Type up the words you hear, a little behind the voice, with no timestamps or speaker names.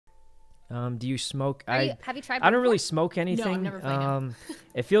Do you smoke? Have you tried? I don't really smoke anything. No, I've never tried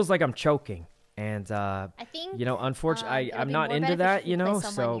It feels like I'm choking, and I think you know, unfortunately, I'm not more into that. beneficial You to play know,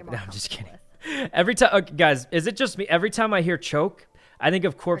 someone so you're more no, I'm just kidding. comfortable Every time, okay, guys, is it just me? Every time I hear choke, I think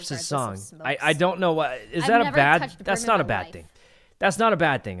of Corpse's Regardless of song. smokes. I don't know what is I've that a never bad? touched a That's brim not in a my bad life. thing. That's not a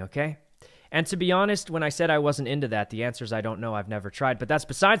bad thing, okay? And to be honest, when I said I wasn't into that, the answer is I don't know. I've never tried. But that's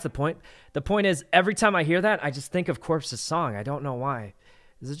besides the point. The point is, every time I hear that, I just think of Corpse's song. I don't know why.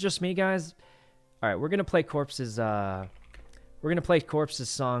 Is it just me, guys? All right, we're gonna play Corpse's. We're gonna play Corpse's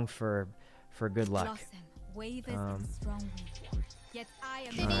song for good luck. It's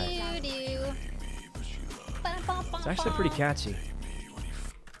actually pretty catchy.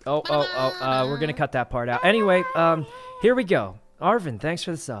 We're gonna cut that part out. Anyway, here we go. Arvin, thanks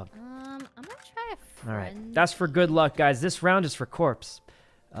for the sub. I'm gonna try a All right, friend. that's for good luck, guys. This round is for Corpse.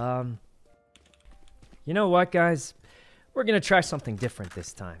 You know what, guys? We're gonna try something different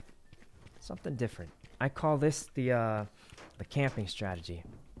this time. Something different. I call this the camping strategy.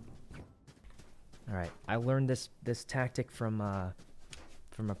 All right, I learned this tactic from a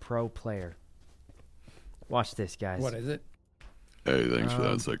pro player. Watch this, guys. What is it? Hey, thanks for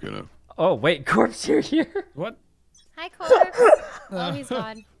that, Sykkuno. Oh wait, Corpse, you're here. What? Hi, Corpse. Oh, he's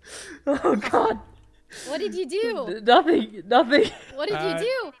gone. Oh God. What did you do? Nothing. What did you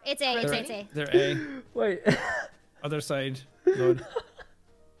do? It's A. It's A. They're A. Wait. Other side. Load.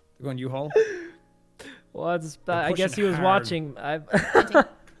 They're going U-Haul. Well, I pushing guess he was hard. watching. I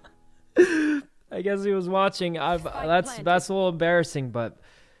guess he was watching. That's a little embarrassing, but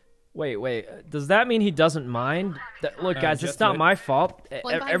wait. Does that mean he doesn't mind? Look, guys, it's not my fault.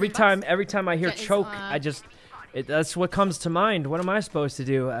 Every time I hear choke, that's what comes to mind. What am I supposed to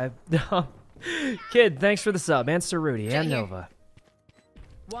do? Kid, thanks for the sub. Answer Rudy and Nova.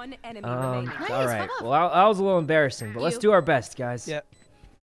 One enemy remaining. All right. Well, that was a little embarrassing, but let's do our best, guys. Yep.